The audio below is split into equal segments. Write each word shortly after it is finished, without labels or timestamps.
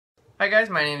Hi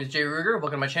guys, my name is JayyRuger.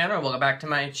 Welcome to my channel. Welcome back to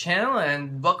my channel,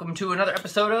 and welcome to another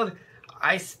episode of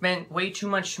I spent way too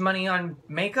much money on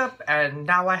makeup, and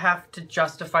now I have to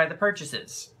justify the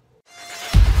purchases.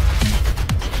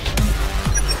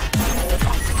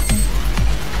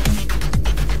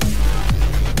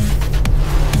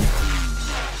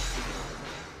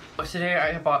 Today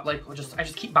I bought I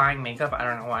just keep buying makeup. I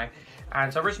don't know why.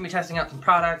 And so we're just gonna be testing out some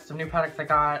products, some new products I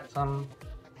got, some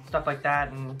stuff like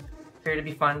that, and figured it'd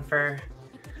be fun for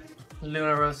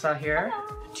Rosa here.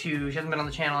 She hasn't been on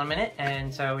the channel in a minute,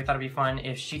 and so we thought it'd be fun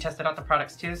if she tested out the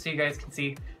products too, so you guys can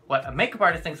see what a makeup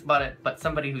artist thinks about it, but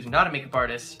somebody who's not a makeup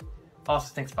artist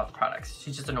also thinks about the products.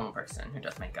 She's just a normal person who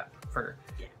does makeup for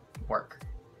work.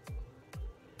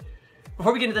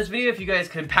 Before we get into this video, if you guys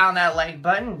could pound that like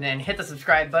button and hit the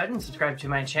subscribe button, subscribe to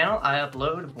my channel. I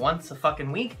upload once a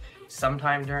fucking week,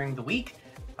 sometime during the week.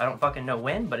 I don't fucking know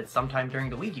when, but it's sometime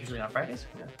during the week, usually on Fridays.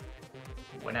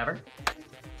 Whenever.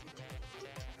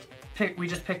 We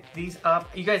just picked these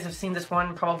up. You guys have seen this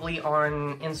one probably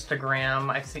on Instagram.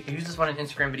 I've used this one in an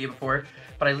Instagram video before,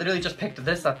 but I literally just picked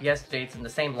this up yesterday. It's in the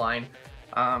same line.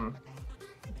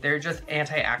 They're just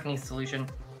anti-acne solution.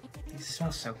 These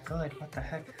smell so good. What the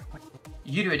heck?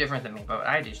 You do it different than me, but what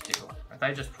I just do is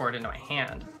I just pour it into my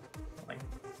hand,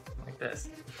 like this.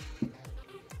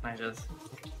 I just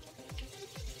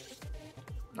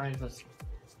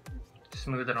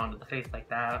smooth it onto the face like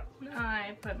that.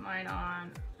 I put mine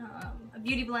on a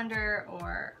beauty blender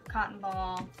or a cotton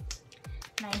ball,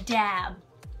 and I dab.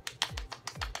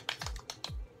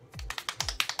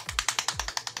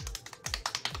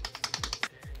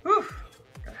 Whew,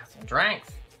 gotta have some drinks.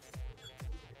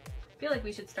 I feel like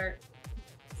we should start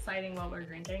citing what we're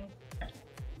drinking.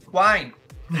 Wine.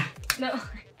 No.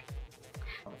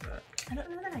 I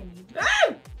don't know that I need this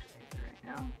right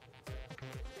now.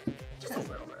 Just a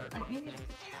little bit. Like maybe just a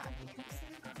tad because,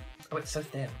 Oh, it's so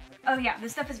thin. oh yeah,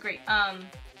 this stuff is great.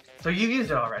 So you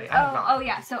used it already? I have not. Oh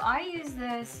yeah, so I use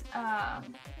this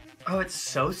Oh, it's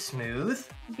so smooth.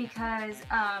 because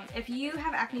if you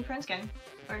have acne prone skin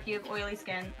or if you have oily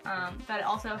skin, that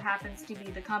also happens to be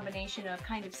the combination of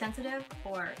kind of sensitive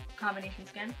or combination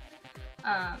skin.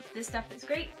 This stuff is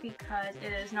great because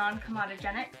it is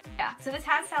non-comedogenic. Yeah, so this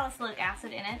has salicylic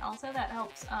acid in it also that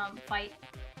helps fight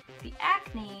the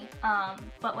acne,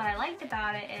 but what I liked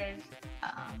about it is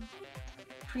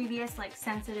previous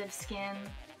sensitive skin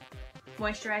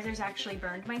moisturizers actually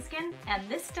burned my skin, and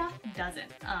this stuff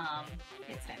doesn't.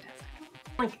 It's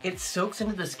fantastic. It soaks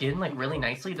into the skin really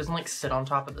nicely. It doesn't sit on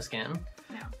top of the skin.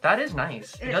 No. That is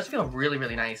nice. It does feel really,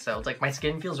 really nice though. It's my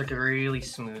skin feels really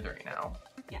smooth right now.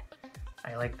 Yeah.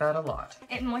 I like that a lot.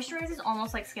 It moisturizes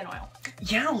almost like skin oil.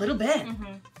 Yeah, a little bit.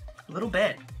 A little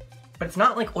bit. But it's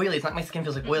not oily. It's not my skin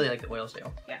feels oily like the oils do.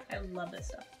 Yeah, I love this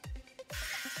stuff.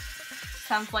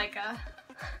 Sounds like a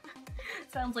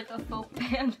folk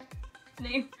band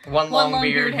name. One long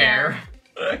beard hair.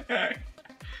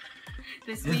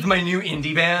 This is my new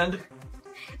indie band.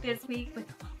 This week with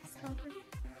the Waffle Stompers.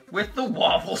 With the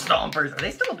Waffle Stompers. Are they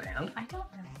still a band? I don't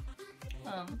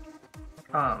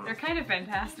know. They're kind of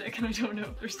fantastic, and I don't know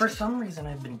if they're still. For some reason,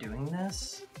 I've been doing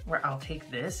this where I'll take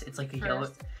this. It's like a yellow.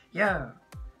 First. Yeah.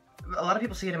 A lot of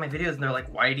people see it in my videos, and they're like,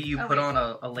 "Why do you put on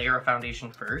a layer of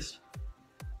foundation first?"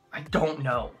 I don't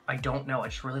know. I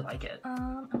just really like it.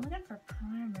 I'm looking for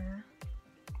primer.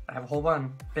 I have a whole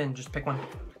one. Finn, just pick one.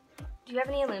 Do you have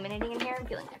any illuminating in here? I'm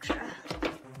feeling extra.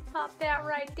 Pop that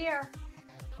right there.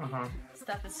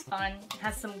 Stuff is fun. It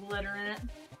has some glitter in it.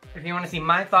 If you want to see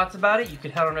my thoughts about it, you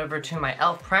could head on over to my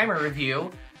e.l.f. primer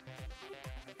review.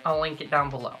 I'll link it down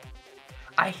below.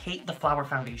 I hate the Flower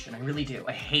foundation. I really do.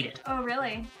 I hate it. Oh,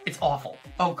 really? It's awful.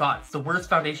 Oh god, it's the worst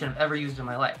foundation I've ever used in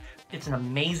my life. It's an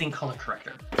amazing color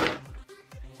corrector.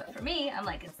 But for me, I'm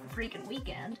like, it's the freaking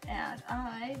weekend, and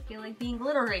I feel like being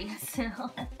glittery, so...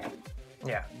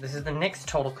 Yeah, this is the NYX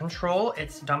Total Control.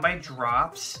 It's done by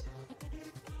drops.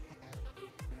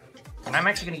 And I'm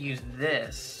actually going to use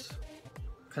this,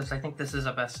 because I think this is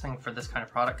the best thing for this kind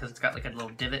of product, because it's got a little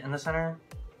divot in the center.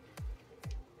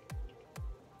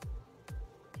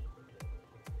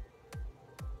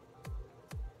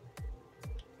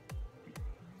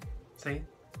 See? I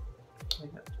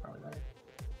think that's probably better.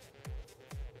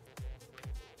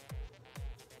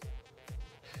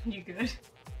 You good?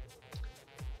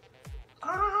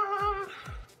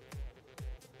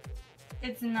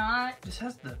 It's not... This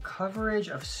has the coverage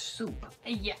of soup.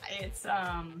 Yeah, it's,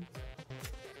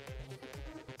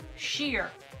 sheer.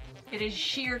 It is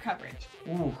sheer coverage.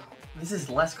 Ooh, this is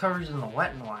less coverage than the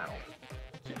Wet n Wild.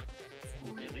 Yeah, it's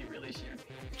really, really sheer.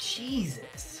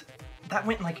 Jesus. That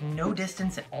went no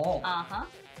distance at all. Uh-huh.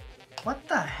 What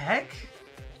the heck?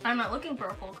 I'm not looking for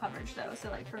a full coverage though, so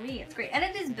like for me it's great. And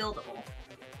it is buildable.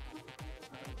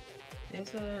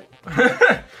 Is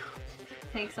it?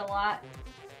 Takes a lot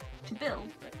to build,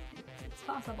 but it's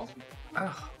possible.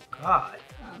 Oh, God.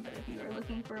 But if you are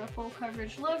looking for a full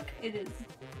coverage look, it is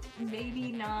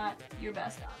maybe not your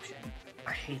best option.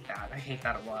 I hate that. I hate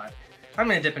that a lot. I'm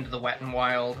gonna dip into the Wet n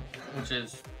Wild, which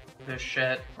is this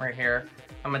shit right here.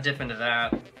 I'm gonna dip into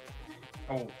that.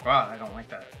 Oh, God, I don't like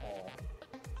that at all.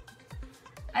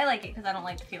 I like it because I don't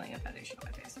like the feeling of foundation on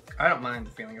my face. I don't mind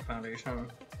the feeling of foundation.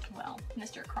 Well,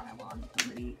 Mr. Krylon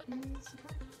really is.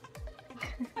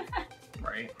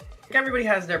 Right. Everybody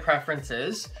has their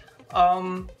preferences.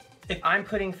 If I'm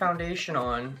putting foundation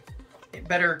on, it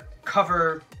better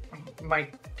cover my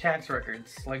tax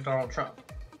records like Donald Trump.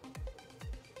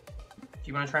 Do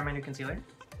you want to try my new concealer?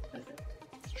 What is it?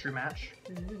 It's True Match.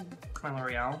 Ooh. My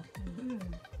L'Oreal. Ooh.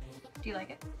 Do you like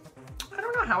it? I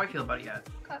don't know how I feel about it yet.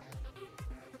 Okay.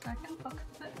 I can fuck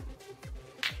with it.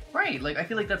 Right, like I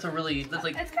feel like that's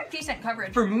like It's got decent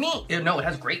coverage. for me. No, it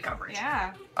has great coverage.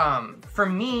 Yeah. For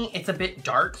me, it's a bit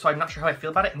dark, so I'm not sure how I feel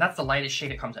about it, and that's the lightest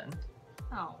shade it comes in.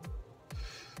 Oh.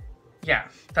 Yeah,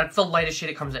 that's the lightest shade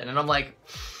it comes in, and I'm like,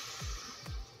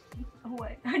 Oh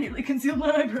wait, I nearly concealed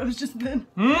my eyebrows just then.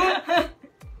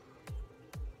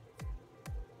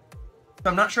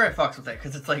 I'm not sure I fucks with it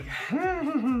because it's like.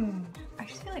 I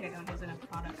just feel like I don't use enough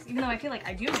products, even though I feel like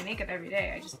I do my makeup every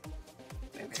day. I just.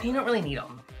 You don't really need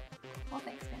them. Well,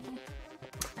 thanks, Benny.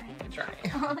 That's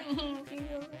right. Oh, thank you.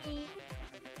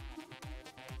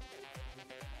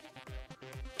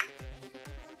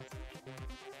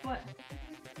 What?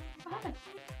 What happened?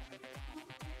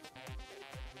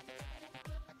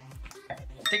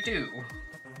 Take two.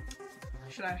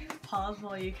 Should I pause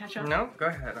while you catch up? No, go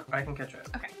ahead. I can catch it.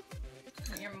 Okay.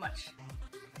 You're much.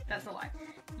 That's a lie.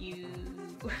 You.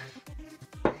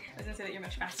 I was gonna say that you're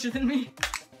much faster than me.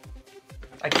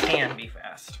 I can be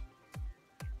fast.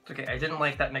 It's okay. I didn't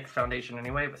like that NYX foundation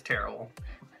anyway. It was terrible.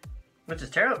 Which is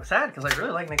terrible. Sad because I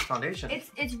really like NYX foundation.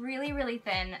 It's really, really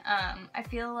thin. I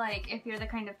feel like if you're the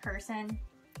kind of person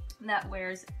that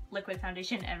wears liquid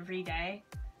foundation every day,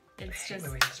 it's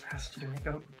just. Wait, this fast to do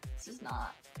makeup. It's just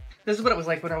not. This is what it was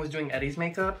like when I was doing Eddie's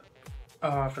makeup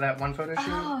for that one photo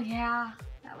shoot. Oh yeah,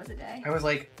 that was a day. I was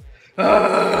like,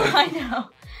 ugh. I know.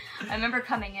 I remember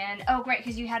coming in. Oh great,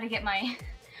 because you had to get my.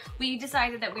 We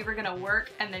decided that we were gonna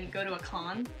work and then go to a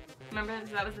con. Remember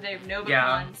that was the day of NovaCon.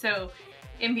 Yeah. So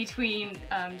in between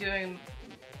doing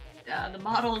the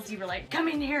models, you were like, "Come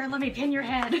in here, let me pin your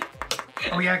head."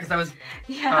 Oh yeah, because I was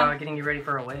getting you ready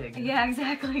for a wig. Yeah,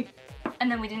 exactly.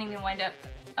 And then we didn't even wind up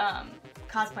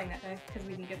cosplaying that day because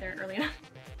we didn't get there early enough.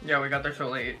 Yeah, we got there so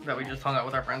late that we just hung out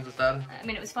with our friends instead. I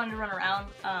mean, it was fun to run around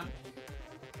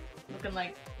looking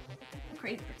like a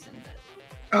crazy person. But...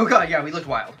 Oh god, yeah, we looked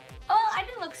wild. Oh, I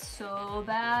didn't look so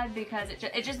bad because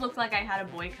it just looked like I had a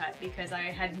boy cut because I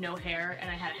had no hair and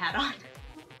I had a hat on.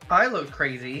 I looked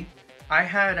crazy. I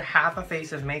had half a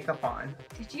face of makeup on.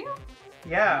 Did you?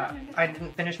 Yeah, I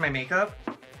didn't finish my makeup.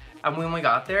 And when we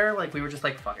got there, like, we were just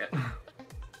like, fuck it.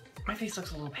 My face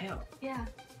looks a little pale. Yeah.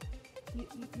 You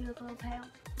look a little pale.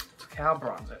 It's okay, I'll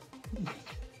bronze it.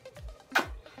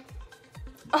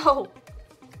 Oh!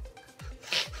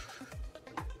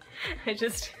 I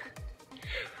just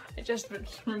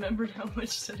remembered how much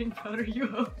setting powder you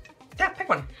owed. Yeah, pick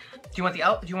one. Do you want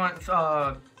do you want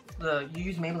you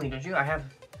use Maybelline, don't you? I have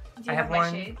my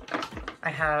one. shade? I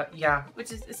have, yeah.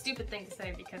 Which is a stupid thing to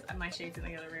say because my shade's in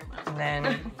the other room. And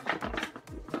then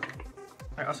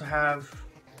I also have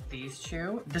these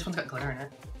two. This one's got glitter in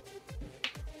it.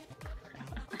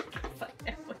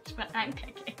 Which one I'm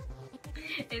picking.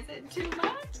 Is it too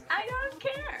much? I don't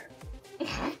care.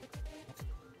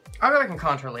 I'll go back and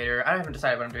contour later. I haven't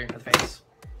decided what I'm doing for the face.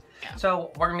 Yeah. So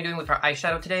what we're gonna be doing with our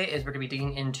eyeshadow today is we're gonna be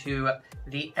digging into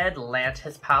the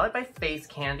Atlantis palette by Face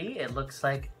Candy. It looks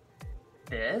like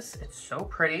this. It's so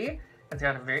pretty. It's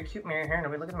got a very cute mirror here.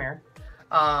 Nobody look at the mirror.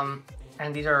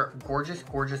 And these are gorgeous,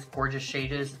 gorgeous, gorgeous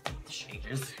shades.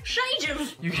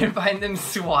 Shades. You can find them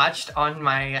swatched on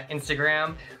my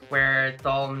Instagram where it's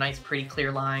all nice, pretty,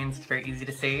 clear lines. It's very easy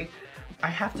to see. I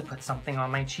have to put something on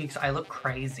my cheeks. I look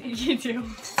crazy. You do.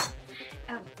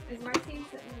 Is Marcy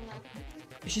sitting in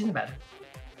the... She's in bed.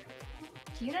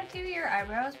 Do you not do your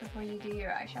eyebrows before you do your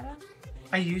eyeshadow?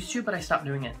 I used to, but I stopped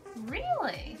doing it.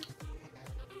 Really?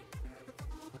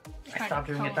 I stopped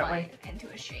doing it that way. Into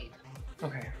a shape.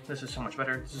 Okay, this is so much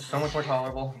better. This is so much more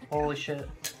tolerable. Holy shit.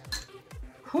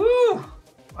 Whew!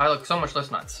 I look so much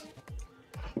less nuts.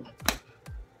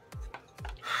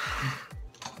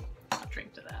 I'll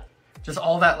drink to that. Just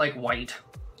all that like white.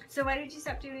 So why did you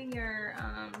stop doing your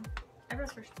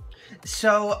Eyebrows first.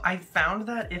 So I found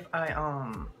that if I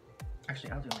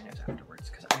actually I'll do my nails afterwards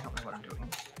because I don't know what I'm doing.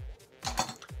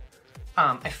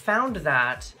 I found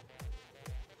that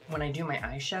when I do my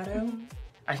eyeshadow,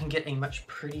 I can get a much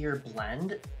prettier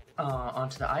blend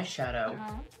onto the eyeshadow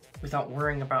without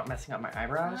worrying about messing up my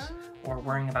eyebrows or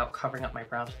worrying about covering up my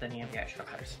brows with any of the eyeshadow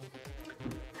powders.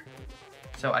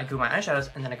 So I do my eyeshadows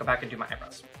and then I go back and do my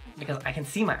eyebrows because I can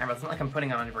see my eyebrows. It's not like I'm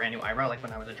putting on a brand new eyebrow like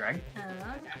when I was a drag.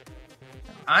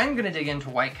 I'm gonna dig into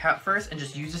White Cat first and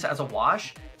just use this as a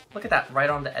wash. Look at that, right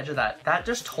on the edge of that. That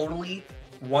just totally,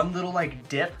 one little like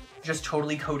dip, just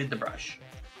totally coated the brush.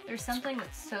 There's something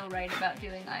that's so right about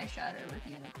doing eyeshadow with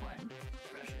unicorn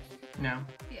brushes. No.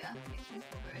 Yeah, makes me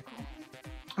feel very cool.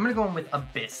 I'm gonna go in with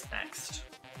Abyss next.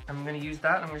 I'm gonna use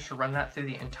that, I'm gonna just run that through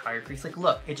the entire crease. Like,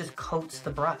 look, it just coats the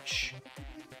brush.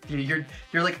 You're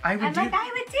like, I would do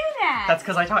that! That's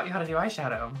because I taught you how to do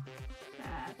eyeshadow.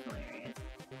 That's hilarious.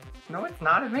 No, it's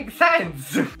not, it makes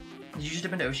sense. Did you just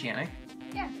dip into Oceanic?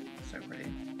 Yeah. So pretty.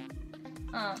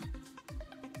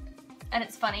 And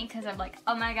it's funny because I'm like,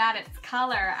 oh my god, it's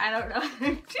color. I don't know what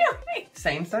I'm doing.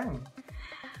 Same thing.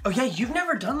 Oh yeah, you've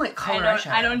never done like color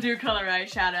eyeshadow. I don't do color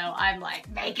eyeshadow. I'm like,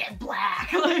 make it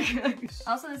black. Like,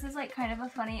 also, this is like kind of a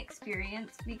funny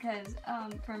experience because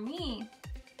for me,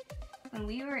 when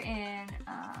we were in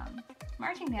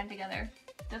marching band together,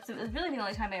 it was really the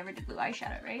only time I ever did blue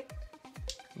eyeshadow, right?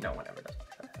 No one ever does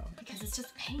eyeshadow. Because it's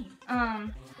just pain.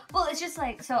 Well, it's just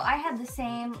like, so I had the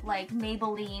same like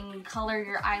Maybelline Color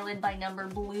Your Eyelid by Number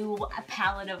blue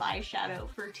palette of eyeshadow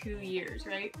for 2 years,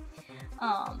 right?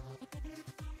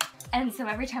 And so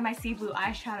every time I see blue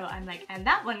eyeshadow, I'm like, and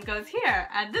that one goes here,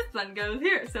 and this one goes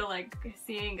here. So like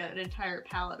seeing an entire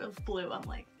palette of blue, I'm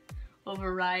like,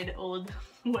 override old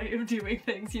way of doing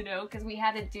things, you know? Because we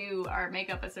had to do our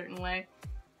makeup a certain way.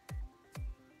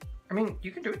 I mean,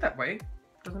 you can do it that way.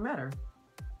 Doesn't matter.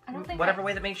 I don't think whatever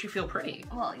way that makes you feel pretty.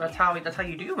 Well, that's how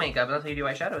you do makeup. That's how you do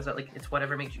eyeshadow. Is that like it's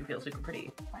whatever makes you feel super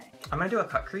pretty. I'm gonna do a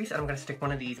cut crease and I'm gonna stick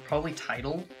one of these, probably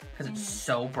Tidal, because it's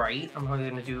so bright. I'm probably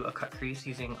gonna do a cut crease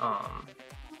using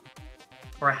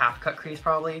or a half cut crease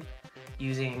probably,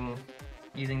 using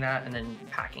that and then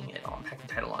packing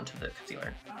Tidal onto the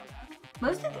concealer.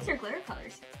 Most of these are glitter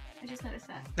colors. I just noticed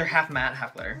that. They're half matte,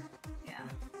 half glitter. Yeah.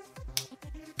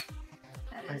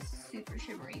 That is super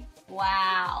shimmery.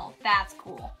 Wow, that's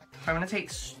cool. I'm gonna take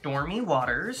Stormy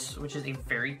Waters, which is a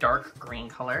very dark green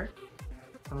color.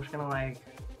 I'm just gonna like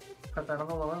put that on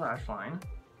the lower lash line.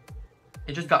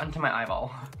 It just got into my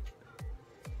eyeball.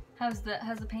 How's the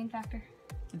pain factor?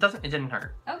 It didn't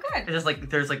hurt. Oh, good. It just like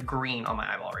there's like green on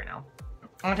my eyeball right now.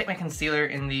 I'm gonna take my concealer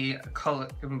in the color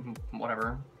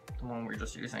whatever, the one we were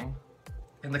just using.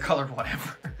 In the color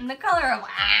whatever. In the color of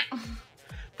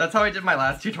That's how I did my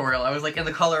last tutorial. I was like in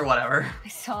the color whatever. I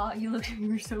saw you looked. You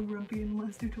were so grumpy in the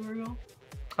last tutorial.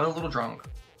 I was a little drunk.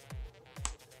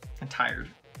 And tired.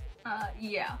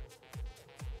 Yeah.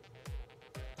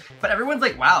 But everyone's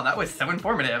like, wow, that was so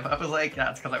informative. I was like,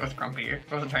 yeah, it's because I was grumpy. I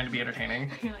wasn't trying to be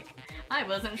entertaining. You're like, I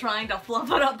wasn't trying to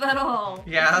fluff it up at all.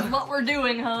 Yeah. This is what we're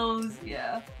doing, hoes.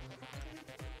 Yeah.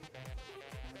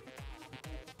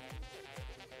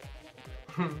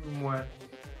 What?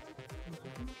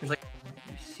 He's like,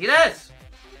 you see this?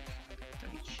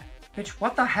 Bitch,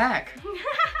 what the heck?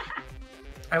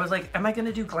 I was like, am I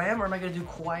gonna do glam or am I gonna do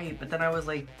kawaii? But then I was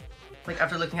like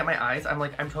after looking at my eyes, I'm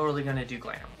like, I'm totally gonna do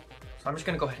glam. So I'm just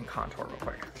gonna go ahead and contour real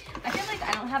quick. I feel like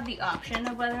I don't have the option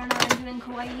of whether or not I'm doing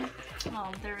kawaii.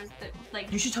 There's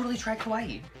like. You should totally try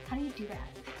kawaii. How do you do that?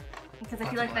 Because I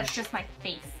feel like that's just my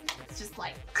face. It's just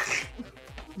like.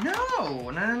 No.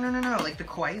 Like the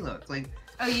kawaii look, like.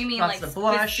 Oh, you mean that's like the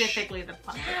blush. Specifically the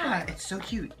pumpkin? Yeah, it's so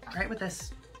cute. Try it with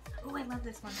this. Oh, I love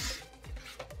this one.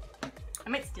 I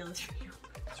might steal this from you.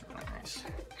 It's really nice.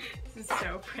 This is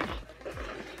so pretty.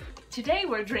 Today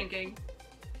we're drinking.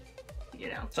 You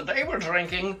know. Today we're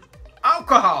drinking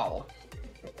alcohol.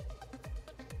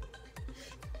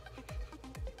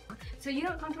 So you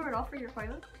don't contour at all for your kawaii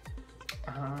look?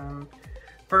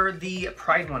 For the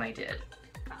Pride one I did.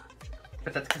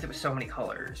 But that's because it was so many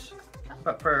colors.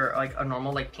 But for like a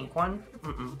normal like pink one,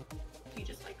 You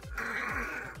just like.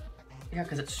 Yeah,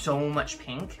 because it's so much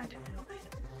pink. I don't know.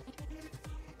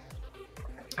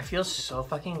 I feel so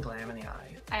fucking glam in the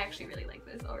eye. I actually really like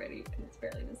this already, and it's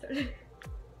barely even started.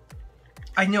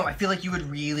 I know, I feel like you would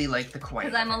really like the kawaii.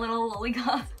 Because I'm a little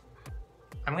lollygop.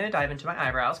 I'm gonna dive into my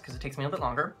eyebrows because it takes me a little bit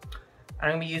longer. I'm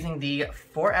gonna be using the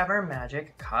Forever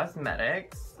Magic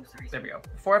Cosmetics. Oh, sorry. There we go.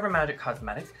 Forever Magic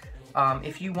Cosmetics.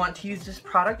 If you want to use this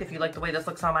product, if you like the way this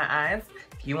looks on my eyes,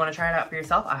 if you want to try it out for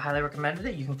yourself, I highly recommend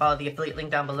it. You can follow the affiliate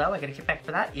link down below. I get a kickback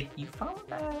for that if you follow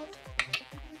that.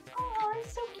 Oh,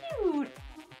 it's so cute.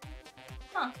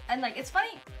 huh. And like, it's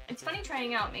funny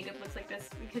trying out makeup looks like this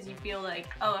because you feel like,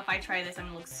 oh, if I try this, I'm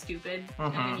gonna look stupid.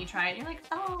 And then you try it and you're like,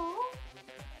 oh,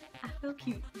 I feel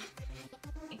cute.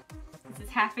 This is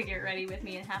half a get ready with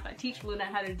me and half I teach Luna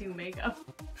how to do makeup,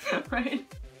 right?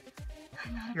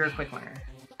 You're a quick learner.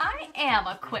 I am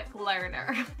a quick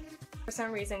learner. For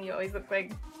some reason, you always look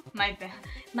like my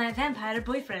vampire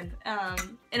boyfriend,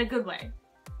 in a good way.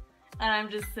 And I'm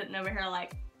just sitting over here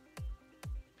like,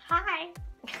 hi.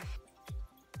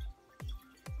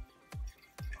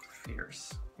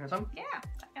 Fierce. You want some? Yeah.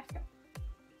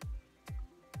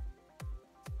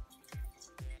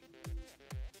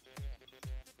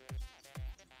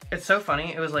 It's so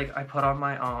funny. It was like I put on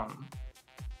my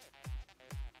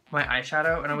my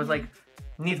eyeshadow and I was like,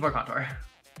 needs more contour.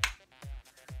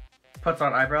 Puts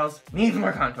on eyebrows, needs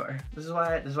more contour. This is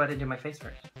why I didn't do my face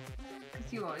first.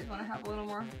 Because you always want to have a little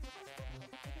more.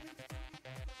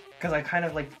 Because I kind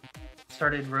of like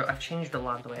I've changed a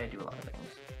lot of the way I do a lot of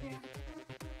things. Yeah.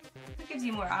 It gives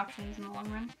you more options in the long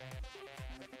run.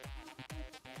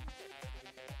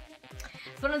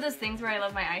 It's one of those things where I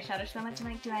love my eyeshadow so much. I'm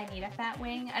like, do I need a fat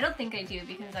wing? I don't think I do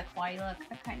because a kawaii look,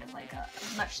 I kind of like a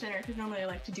much thinner. Because normally I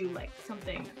like to do like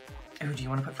something. Oh, do you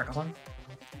want to put freckles on?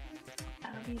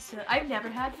 That would be so. I've never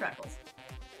had freckles.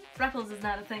 Freckles is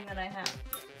not a thing that I have.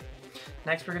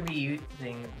 Next, we're gonna be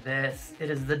using this.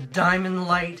 It is the Diamond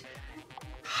Light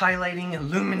Highlighting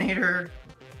Illuminator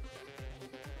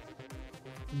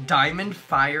Diamond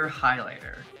Fire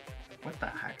Highlighter. What the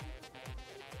heck?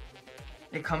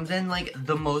 It comes in like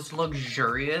the most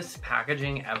luxurious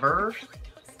packaging ever.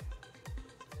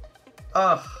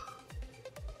 Ugh.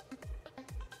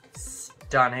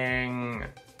 Stunning.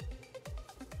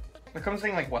 It comes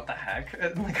in like, what the heck?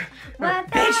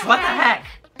 Like, bitch, what the heck?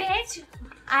 Bitch,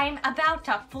 I'm about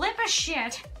to flip a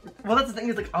shit. Well, that's the thing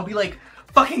is like, I'll be like,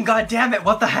 fucking goddamn it,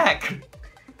 what the heck?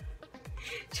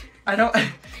 I don't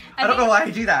know why I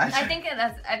do that. I think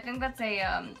that's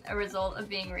a result of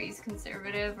being raised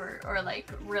conservative or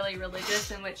like really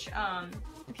religious, in which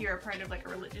if you're a part of like a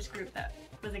religious group that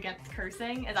was against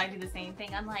cursing, as I do the same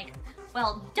thing, I'm like,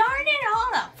 well, darn it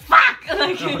all the fuck!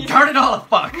 Like, oh, darn it all the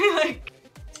fuck! Like,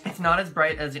 it's not as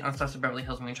bright as the Anastasia Beverly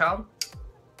Hills Moonchild,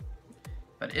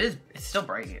 but it's still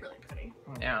bright. It's really pretty.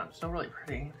 Yeah, it's still really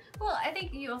pretty. Well, I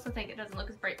think you also think it doesn't look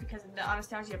as bright because the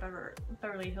Anastasia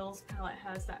Beverly Hills palette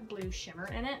has that blue shimmer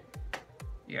in it.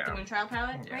 Yeah. The Moonchild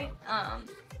palette, Yeah. right?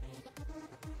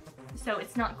 So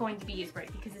it's not going to be as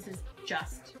bright because this is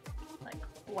just like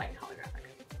white holographic.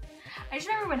 I just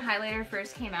remember when highlighter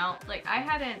first came out, like I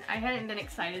hadn't been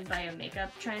excited by a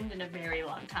makeup trend in a very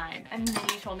long time, and then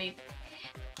you told me.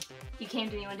 You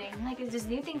came to me one day and you're like, there's this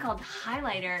new thing called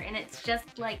highlighter and it's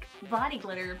just like body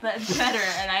glitter but better,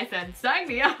 and I said, sign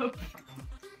me up!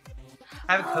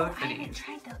 I have a code for I these. haven't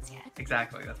tried those yet.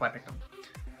 Exactly, that's why I picked them.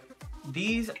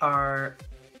 These are...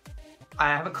 I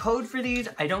have a code for these.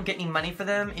 I don't get any money for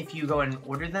them if you go and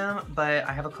order them, but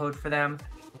I have a code for them.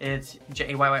 It's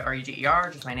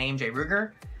JayyRuger, just my name,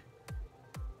 JayyRuger.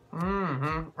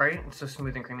 Right? It's so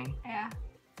smooth and creamy. Yeah.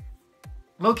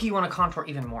 Low-key, you want to contour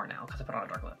even more now because I put on a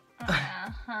dark lip.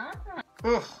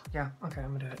 Ugh, yeah, okay,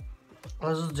 I'm gonna do it.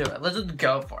 Let's just do it. Let's just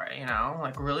go for it, you know?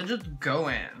 Like, really just go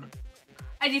in.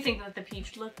 I do think that the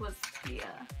peach look was the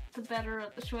better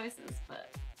of the choices,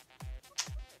 but...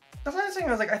 That's what I was saying.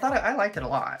 I was like, I liked it a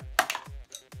lot.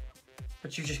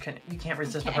 But you just can't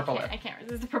resist the purple lip. I can't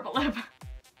resist the purple lip.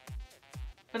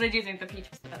 But I do think the peach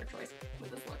was the better choice with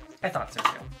this look. I thought so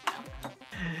too.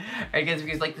 Alright guys, if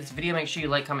you guys like this video, make sure you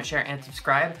like, comment, share, and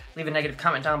subscribe. Leave a negative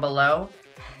comment down below.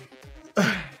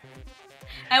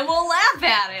 And we'll laugh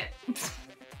at it.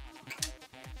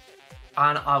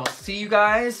 And I will see you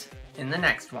guys in the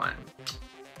next one.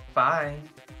 Bye.